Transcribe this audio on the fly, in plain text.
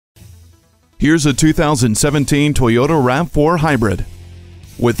Here's a 2017 Toyota RAV4 Hybrid.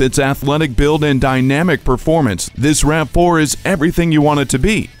 With its athletic build and dynamic performance, this RAV4 is everything you want it to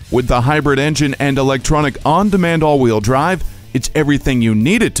be. With the hybrid engine and electronic on-demand all-wheel drive, it's everything you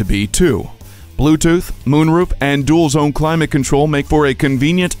need it to be, too. Bluetooth, moonroof, and dual-zone climate control make for a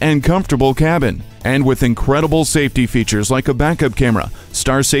convenient and comfortable cabin. And with incredible safety features like a backup camera,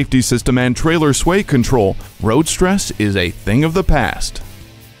 star safety system, and trailer sway control, road stress is a thing of the past.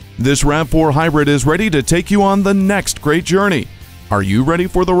 This RAV4 Hybrid is ready to take you on the next great journey. Are you ready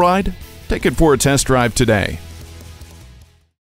for the ride? Take it for a test drive today.